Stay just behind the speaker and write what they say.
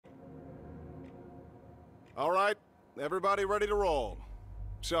All right, everybody ready to roll.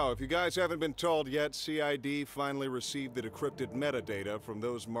 So, if you guys haven't been told yet, CID finally received the decrypted metadata from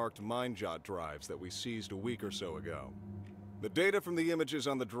those marked MindJot drives that we seized a week or so ago. The data from the images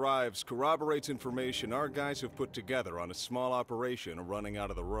on the drives corroborates information our guys have put together on a small operation running out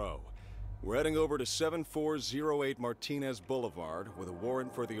of the row. We're heading over to 7408 Martinez Boulevard with a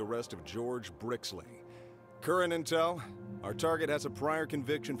warrant for the arrest of George Brixley. Current intel, our target has a prior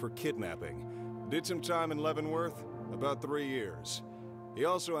conviction for kidnapping. Did some time in Leavenworth, about 3 years. He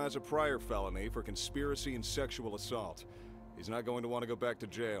also has a prior felony for conspiracy and sexual assault. He's not going to want to go back to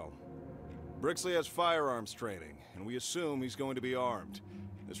jail. Brixley has firearms training, and we assume he's going to be armed.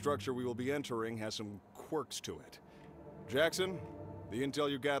 The structure we will be entering has some quirks to it. Jackson, the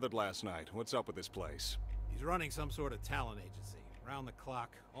intel you gathered last night, what's up with this place? He's running some sort of talent agency, round the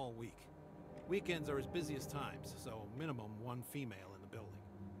clock, all week. Weekends are his busiest times, so minimum 1 female in the building.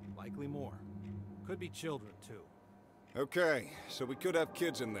 Likely more. Could be children, too. Okay, so we could have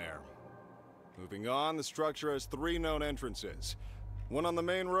kids in there. Moving on, the structure has 3 known entrances. One on the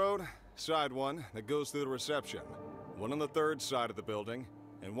main road, side one, that goes through the reception. One on the 3rd side of the building,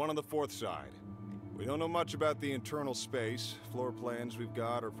 and one on the 4th side. We don't know much about the internal space. Floor plans we've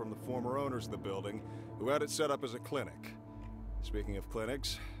got are from the former owners of the building, who had it set up as a clinic. Speaking of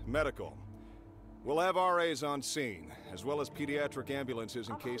clinics, medical. We'll have RAs on scene, as well as pediatric ambulances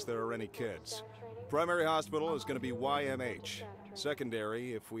in case there are any kids. Primary hospital is going to be YMH.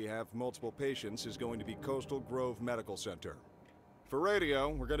 Secondary, if we have multiple patients, is going to be Coastal Grove Medical Center. For radio,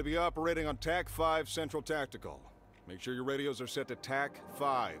 we're going to be operating on TAC 5 Central Tactical. Make sure your radios are set to TAC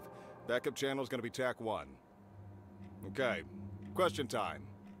 5. Backup channel is going to be TAC 1. Okay, question time.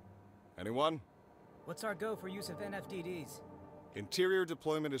 Anyone? What's our go for use of NFDDs? Interior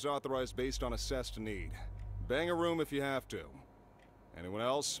deployment is authorized based on assessed need. Bang a room if you have to. Anyone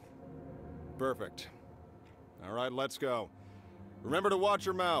else? Perfect. All right, let's go. Remember to watch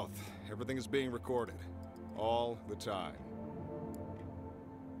your mouth. Everything is being recorded. All the time.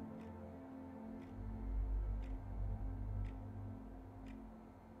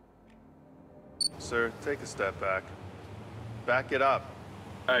 Sir, take a step back. Back it up.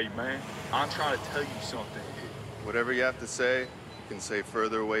 Hey, man, I'm trying to tell you something. Whatever you have to say, you can say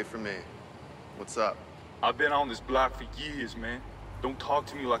further away from me. What's up? I've been on this block for years, man. Don't talk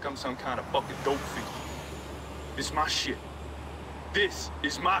to me like I'm some kind of fucking dope fiend. This is my shit. This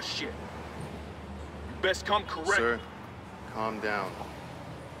is my shit. You best come correct. Sir, calm down.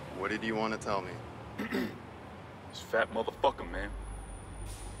 What did you want to tell me? This fat motherfucker, man.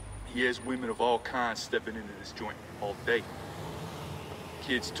 He has women of all kinds stepping into this joint all day.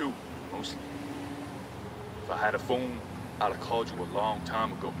 Kids too, mostly. If I had a phone, I'd have called you a long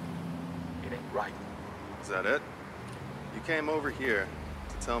time ago. It ain't right. Is that it? You came over here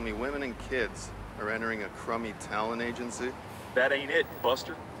to tell me women and kids are entering a crummy talent agency? That ain't it,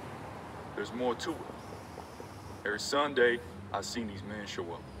 Buster. There's more to it. Every Sunday, I seen these men show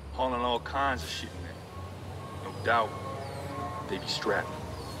up, hauling all kinds of shit in there. No doubt, they be strapped.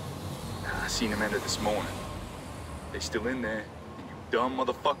 I seen them enter this morning. They still in there, and you dumb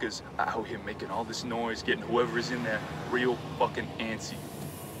motherfuckers are out here making all this noise, getting whoever is in there real fucking antsy.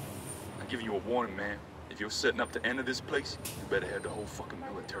 I'm giving you a warning, man. If you're setting up to enter this place, you better have the whole fucking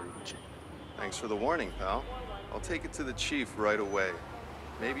military with you. Thanks for the warning, pal. I'll take it to the chief right away.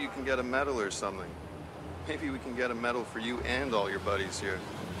 Maybe you can get a medal or something. Maybe we can get a medal for you and all your buddies here.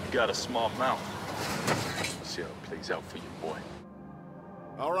 You got a small mouth. See how it plays out for you, boy.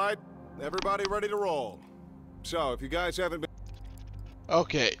 All right, everybody ready to roll. So, if you guys haven't been...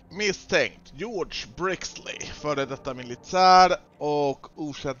 Okej, misstänkt George Brixley, före detta militär och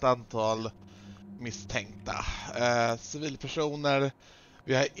okänt antal misstänkta. Civilpersoner,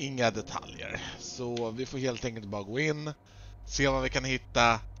 vi har inga detaljer. Så vi får helt enkelt bara gå in, se vad vi kan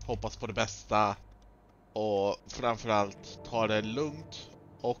hitta, hoppas på det bästa och framförallt ta det lugnt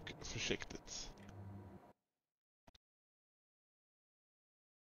och försiktigt.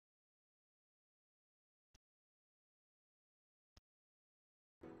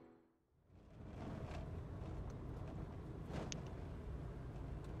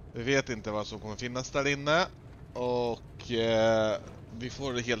 Vi vet inte vad som kommer finnas där inne och vi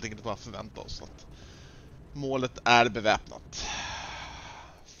får helt enkelt bara förvänta oss att målet är beväpnat.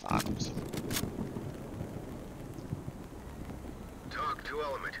 Fan också. Talk to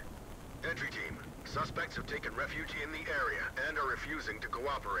element. Entry team. Suspects have taken refuge in the area and are refusing to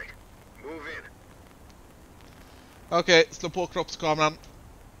cooperate. Move in. Okej, slå på kroppskameran.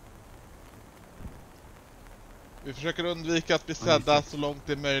 Vi försöker undvika att bli sedda så långt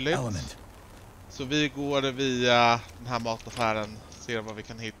det är möjligt. Element. Så vi går via den här mataffären, ser vad vi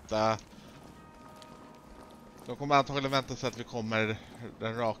kan hitta. De kommer antagligen vänta sig att vi kommer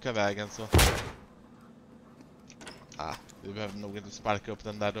den raka vägen, så... vi behöver nog inte sparka upp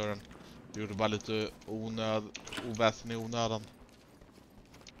den där dörren. Vi gjorde bara lite oväsen i onödan.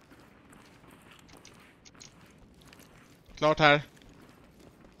 Klart här.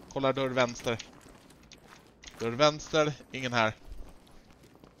 Kolla dörr vänster. Dörr vänster, ingen här.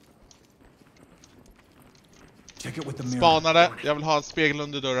 Spanare, jag vill ha en spegel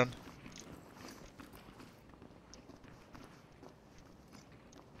under dörren.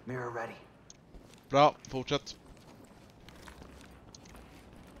 Mirror ready. Bra, fortsätt.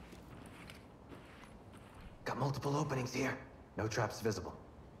 Got multiple openings here. No traps visible.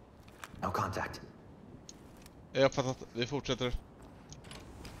 No contact. Jag har uppfattat, vi fortsätter.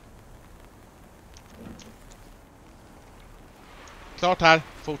 Klart här,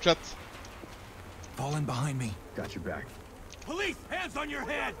 fortsätt. Fall in behind me. Got your back. Police, hands on your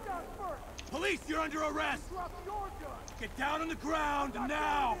head! Police, you're under arrest! Get down on the ground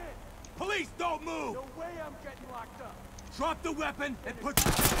now! Police, don't move! No way I'm getting locked up! Drop the weapon and put...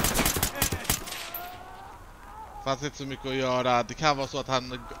 Fanns inte så mycket att göra. Det kan vara så att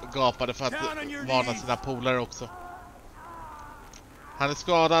han gapade för att varna sina polare också. Han är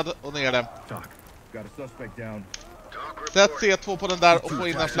skadad och nere. Sätt C2 på den där och få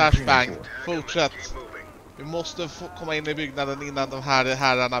in en flashbang. Fortsätt. Vi måste komma in i byggnaden innan de här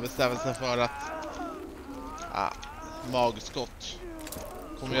herrarna bestämmer sig för att... magskott.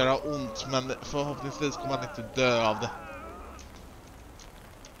 Kommer göra ont, men förhoppningsvis kommer han inte dö av det.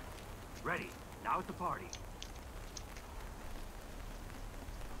 Ready. Now at the party.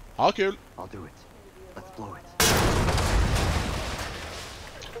 Ja, kul. I'll do it. Let's blow it.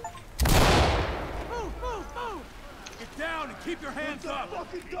 Get down and keep your hands up!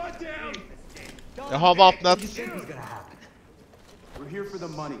 Jag har vapnet. We're here for the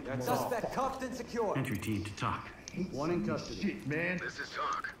money, that's all. Suspect cuffed and secure. Entry team to talk. One in custody. Shit, man. This is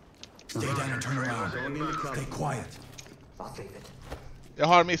talk. Stay down and turn around. Stay quiet. I'll save it. Jag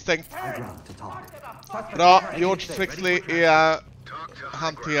har misstänkt. High ground to talk. Bra, George Frixley är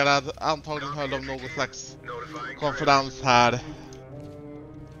hanterad. Antagligen höll de någon slags konferens här.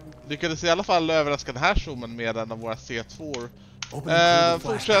 Lyckades i alla fall överraska den här zoomen med en av våra C2.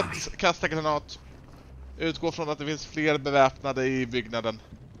 Fortsätt, kasta granat. Utgå från att det finns fler beväpnade i byggnaden.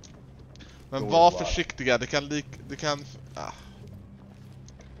 Men var försiktiga, det kan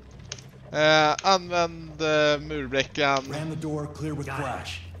använd murbräckan. Ram the door clear with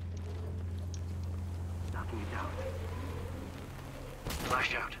flash. Knocking it down.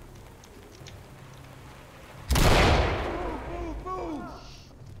 Flash out.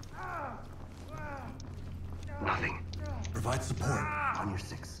 Nothing. Provide support. On your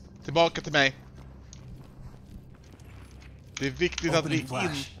six. Tillbaka till mig. Det är viktigt att vi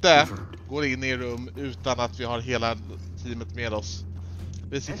inte går in i rum utan att vi har hela teamet med oss.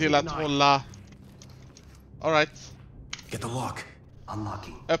 Vi ser till att hålla... All right. Get the lock.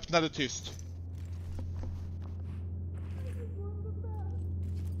 Unlocking. Öppna det tyst.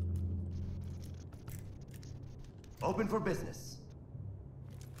 Open for business.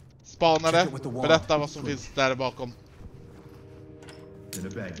 Spanare, berätta vad som finns där bakom.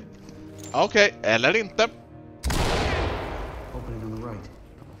 Okej, eller inte. Opening on the right.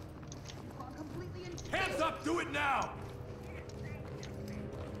 Hands up, do it now!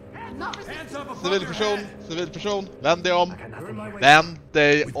 Hands up above Civilperson, vänd dig om. I got nothing here. Vänd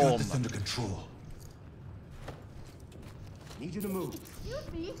dig We've got om. this under control. Need you to move.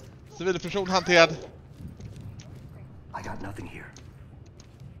 Civilperson hanterad. I got nothing here.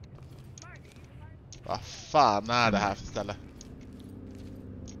 Vad fan är det här för ställe?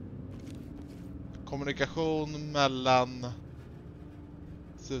 Kommunikation mellan...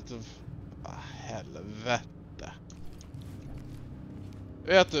 helvete.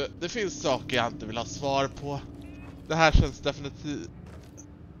 Vet du, det finns saker jag inte vill ha svar på. Det här känns definitivt...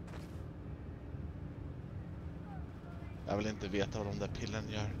 Jag vill inte veta vad de där pillen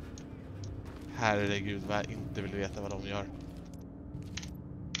gör. Herregud, vad jag inte vill veta vad de gör.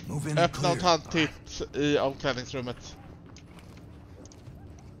 Öppna och ta en titt i avklädningsrummet.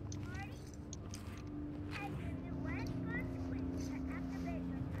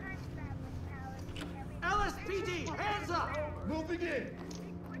 LSPD, hands up! Moving in.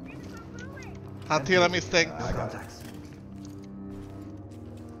 Hantera misstänkt. No contacts.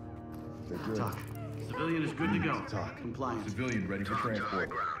 Talk. Civilian is good to go. Talk. Compliance. Civilian ready for transport.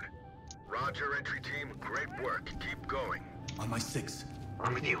 Roger, entry team. Great work. Keep going. On my six.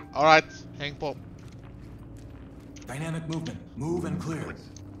 I'm with you. All right, häng på. Dynamic movement. Move and clear.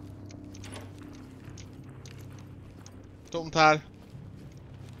 Tomt här.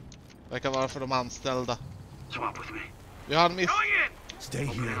 Verkar vara för de anställda. Swap with me. Vi har en miss. Stay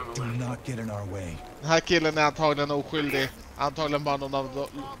here. Do not get in our way. Den här killen är antagligen oskyldig. Antagligen bara någon av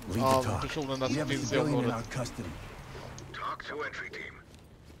personerna We som have a finns i civilian in området. our custody. Talk to entry team.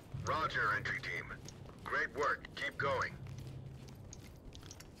 Roger, entry team. Great work. Keep going.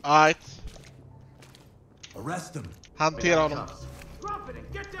 Alright. Arrest them. Hantera honom. Drop it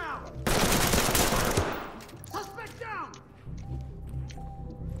and get down! Suspect down!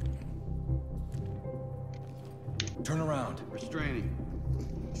 Turn around. Restraining.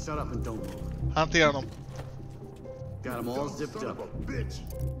 Shut up and don't move. Hantera honom. Got them all zipped up.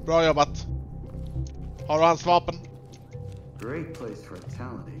 Bra jobbat. Har du hans vapen? Great place for a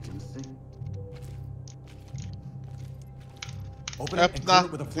talent agency. Open it and Öppna. clear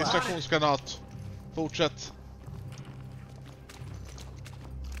it with a flash. Distraktionsgranat. Fortsätt.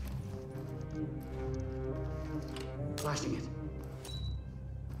 Flashing it.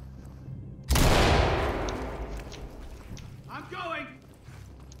 I'm going!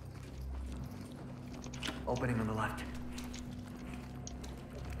 Opening on the left.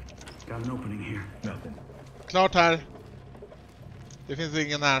 Got an opening here. Nothing. Klart här. Det finns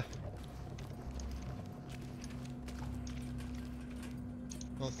ingen här.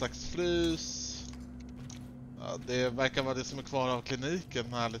 Någon slags frys. Ja, det verkar vara det som är kvar av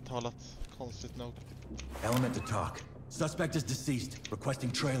kliniken, ärligt talat. Konstigt nog. Element to talk. Suspect is deceased.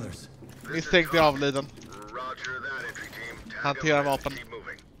 Requesting trailers. Misstänkt är avliden. Roger that, entry team. Tag Hantera him. vapen. Keep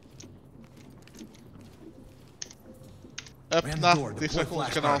moving. Öppna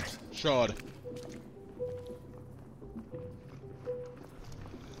distraktionsgranat. Kör.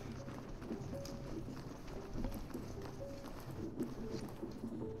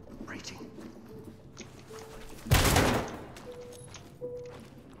 Breaching.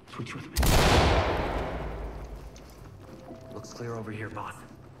 Switch with me. Looks clear over here, boss.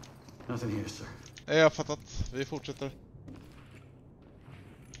 Nothing here, sir. Jag har fattat. Vi fortsätter.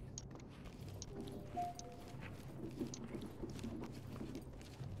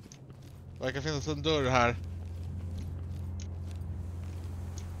 Verkar finnas en dörr här.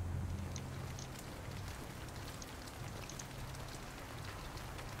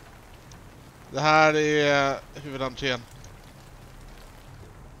 Det här är huvudentrén.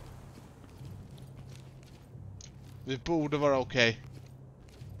 Vi borde vara okej.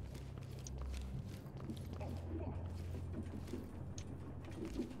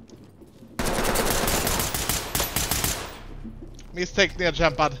 Misstänkt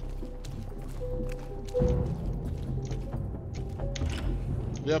nedkämpad.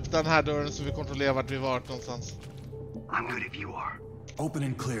 Vi öppnar den här dörren så vi kontrollerar vart vi varit någonstans. I'm good if you are. Open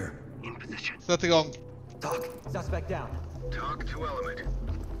and clear. In position. Sätt igång. Talk. Suspect down. Talk to element.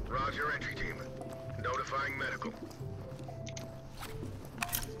 Roger, entry team. Notifying medical.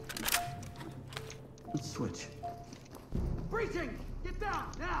 Let's switch. Breaching! Get down,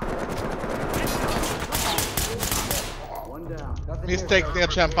 now! One down. Misstänkt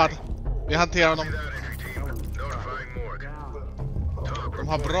nedkämpad. Vi hanterar honom. De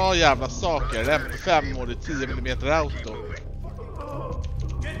har bra jävla saker. MP5 och det är 10 mm auto.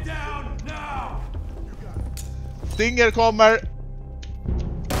 Get down now! Stinger kommer.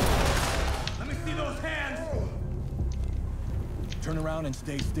 Let me see those hands! Turn around and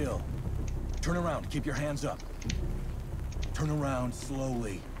stay still. Turn around, keep your hands up. Turn around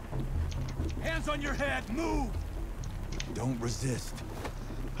slowly. Hands on your head, move! Don't resist.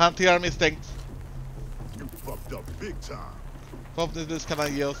 Hanterar misstänkt. You fucked up big time. Förhoppningsvis kan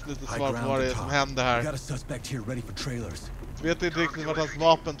han ge oss lite svar på vad det är som händer här. Got a suspect here ready for trailers. Vet inte riktigt vart hans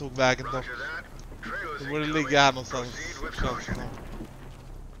vapen tog vägen dock. Det borde ligga här någonstans. Känns det som.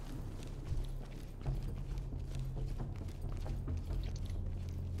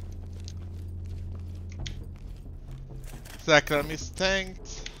 Säkrar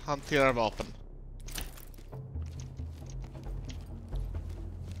misstänkt. Hanterar vapen.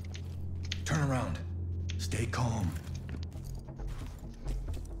 Turn around. Stay calm.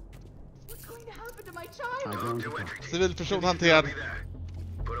 What's going to happen to my child? Civilperson hanterad.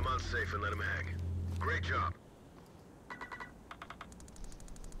 Put him on safe and let him hang. Great job.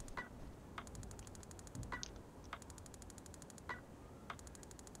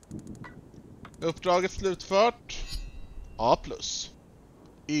 Uppdraget slutfört. A+.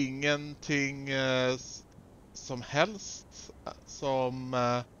 Ingenting som helst som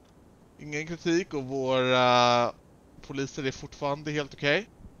ingen kritik och våra poliser är fortfarande helt okej.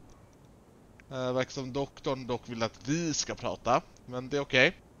 Verkar som doktorn dock vill att vi ska prata, men det är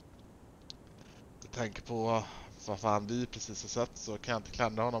okej. Med tanke på vad fan vi precis har sett så kan jag inte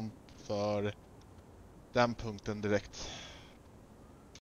klandra honom för den punkten direkt.